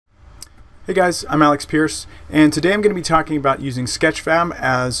Hey guys, I'm Alex Pierce, and today I'm going to be talking about using Sketchfab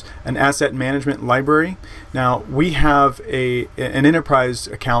as an asset management library. Now, we have an enterprise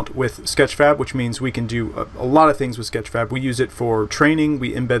account with Sketchfab, which means we can do a lot of things with Sketchfab. We use it for training,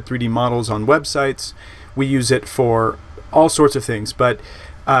 we embed 3D models on websites, we use it for all sorts of things, but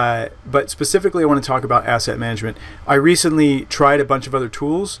specifically I want to talk about asset management. I recently tried a bunch of other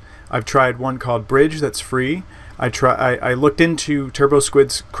tools. I've tried one called Bridge that's free. I looked into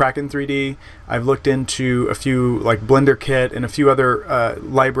TurboSquid's Kraken 3D. I've looked into a few like Blender Kit and a few other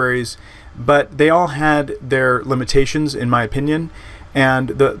libraries, but they all had their limitations in my opinion. And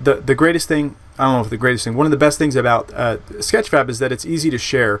the greatest thing, I don't know if the greatest thing, one of the best things about Sketchfab is that it's easy to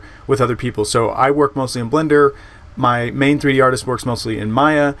share with other people. So I work mostly in Blender. My main 3D artist works mostly in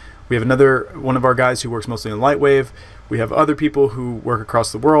Maya. We have another one of our guys who works mostly in Lightwave. We have other people who work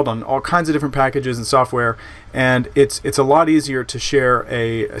across the world on all kinds of different packages and software, and it's a lot easier to share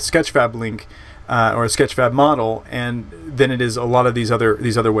a Sketchfab link or a Sketchfab model than it is a lot of these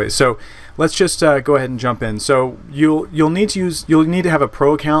other ways. So let's just go ahead and jump in. So you'll need to have a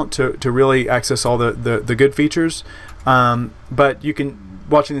pro account to really access all the good features, but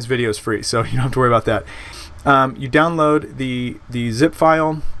watching this video is free, so you don't have to worry about that. You download the zip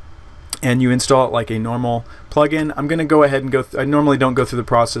file and you install it like a normal plugin. I'm going to go ahead and I normally don't go through the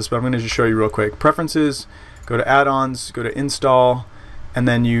process, but I'm going to just show you real quick. Preferences, go to add-ons, go to install, and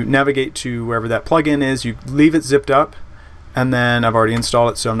then you navigate to wherever that plugin is. You leave it zipped up, and then I've already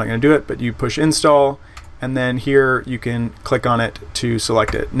installed it, so I'm not going to do it, but you push install, and then here you can click on it to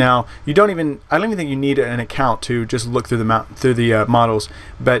select it. Now I don't even think you need an account to just look through the models,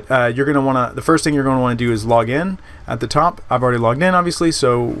 but you're going to want to, the first thing you're going to want to do is log in at the top. I've already logged in obviously,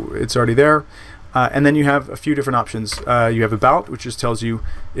 so it's already there. And then you have a few different options. You have about, which just tells you,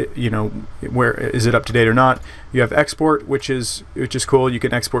 where is it up to date or not. You have export, which is cool. You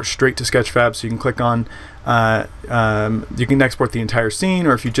can export straight to Sketchfab, so you can click on. You can export the entire scene,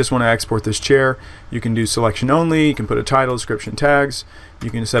 or if you just want to export this chair, you can do selection only. You can put a title, description, tags. You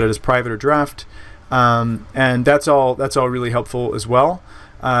can set it as private or draft, and that's all really helpful as well.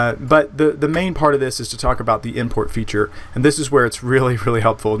 But the main part of this is to talk about the import feature, and this is where it's really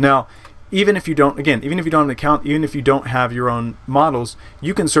helpful. Now, even if you don't have an account, even if you don't have your own models,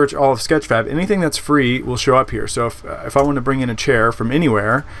 you can search all of Sketchfab. Anything that's free will show up here. So if I want to bring in a chair from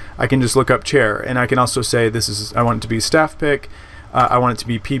anywhere, I can just look up chair, and I can also say I want it to be staff pick, I want it to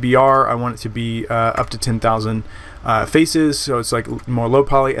be PBR, I want it to be up to 10,000 faces, so it's like more low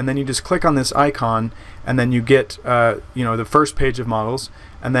poly, and then you just click on this icon, and then you get the first page of models,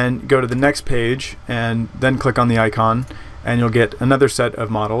 and then go to the next page, and then click on the icon, and you'll get another set of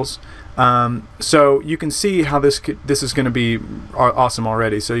models. So you can see how this is going to be awesome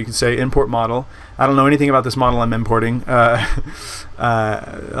already. So you can say import model. I don't know anything about this model I'm importing. I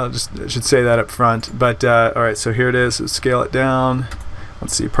should say that up front. But all right, so here it is. So scale it down.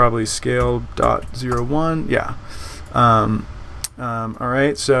 Let's see, probably scale 0.01. Yeah. All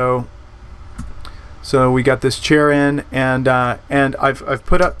right, so we got this chair in, and I've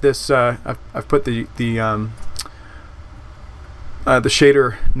put up this. I've put the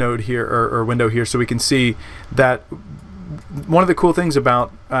shader node here, or window here, so we can see that one of the cool things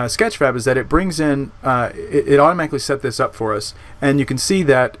about Sketchfab is that it brings in, it automatically set this up for us, and you can see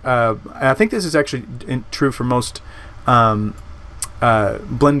that, I think this is actually true for most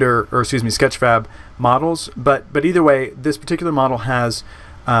Sketchfab models, but either way, this particular model has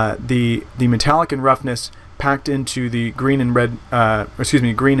the metallic and roughness packed into the green and red,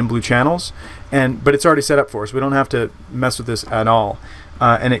 green and blue channels, but it's already set up for us. We don't have to mess with this at all,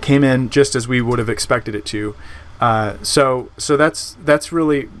 and it came in just as we would have expected it to. So that's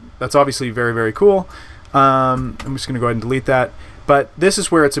obviously very cool. I'm just going to go ahead and delete that. But this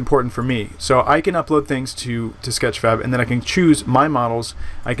is where it's important for me. So I can upload things to Sketchfab, and then I can choose my models.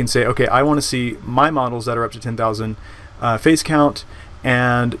 I can say, okay, I want to see my models that are up to 10,000 face count,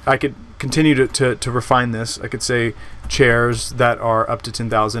 and I could continue to refine this. I could say chairs that are up to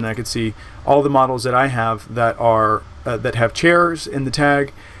 10,000. I could see all the models that I have that are that have chairs in the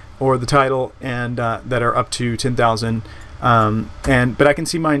tag or the title, and that are up to 10,000. But I can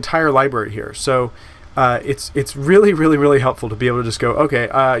see my entire library here. So it's really helpful to be able to just go, okay,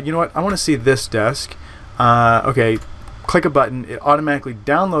 you know what? I want to see this desk. Okay, click a button. It automatically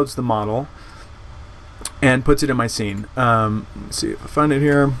downloads the model and puts it in my scene. Let's see if I find it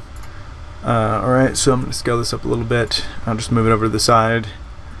here. Alright, so I'm going to scale this up a little bit. I'll just move it over to the side.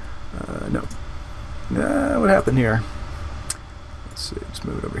 No. What happened here? Let's see, just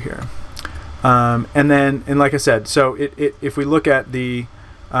move it over here. And like I said, so if we look at the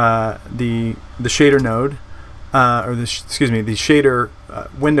shader node, the shader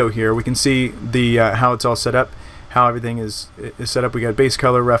window here, we can see the how it's all set up, how everything is set up. We got base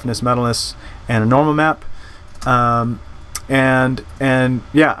color, roughness, metalness, and a normal map. And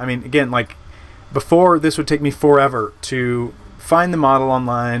yeah, I mean, again, like before, this would take me forever to find the model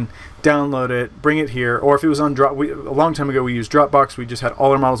online, download it, bring it here, or if it was on a long time ago we used Dropbox. We just had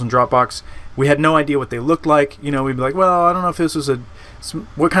all our models in Dropbox. We had no idea what they looked like. You know, we'd be like, well, I don't know if this was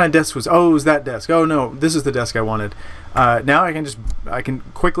what kind of desk was. Oh, it was that desk. Oh no, this is the desk I wanted. Now I can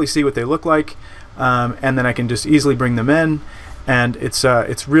quickly see what they look like, and then I can just easily bring them in, and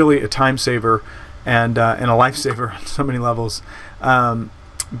it's really a time saver and a lifesaver on so many levels.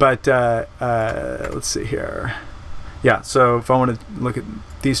 But let's see here. Yeah, so if I want to look at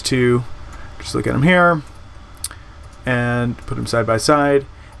these two, just look at them here and put them side by side,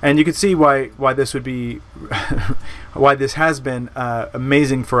 and you can see why this would be why this has been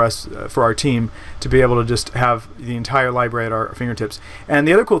amazing for us, for our team, to be able to just have the entire library at our fingertips. And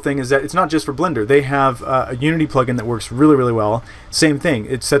the other cool thing is that it's not just for Blender. They have a Unity plugin that works really, really well. Same thing.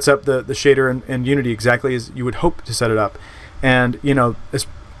 It sets up the shader in Unity exactly as you would hope to set it up. And you know,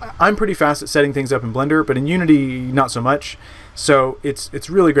 I'm pretty fast at setting things up in Blender, but in Unity not so much. So it's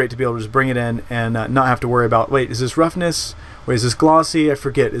really great to be able to just bring it in and not have to worry about, wait, is this roughness? Wait, is this glossy? I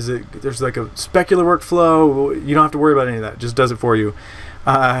forget. There's like a specular workflow? You don't have to worry about any of that. It just does it for you.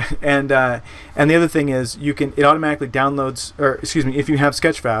 And the other thing is it automatically downloads, or excuse me, if you have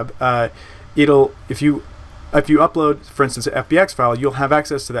Sketchfab, if you upload, for instance, an FBX file, you'll have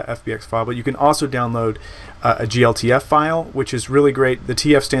access to that FBX file, but you can also download a GLTF file, which is really great. The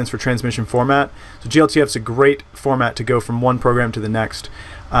TF stands for transmission format. So GLTF is a great format to go from one program to the next.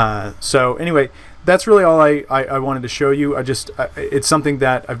 So anyway, that's really all I wanted to show you. It's something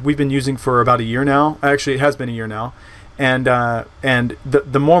that we've been using for about a year now. Actually, it has been a year now. And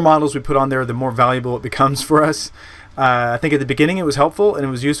the more models we put on there, the more valuable it becomes for us. I think at the beginning it was helpful and it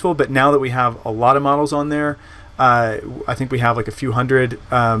was useful, but now that we have a lot of models on there, I think we have like a few hundred.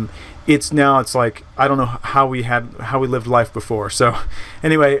 It's like I don't know how we lived life before. So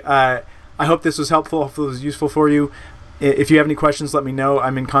anyway, I hope this was helpful. Hopefully it was useful for you. If you have any questions, let me know.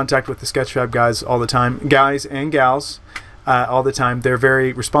 I'm in contact with the Sketchfab guys all the time, guys and gals, all the time. They're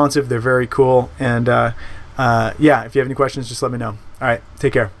very responsive. They're very cool. And yeah, if you have any questions, just let me know. All right,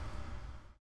 take care.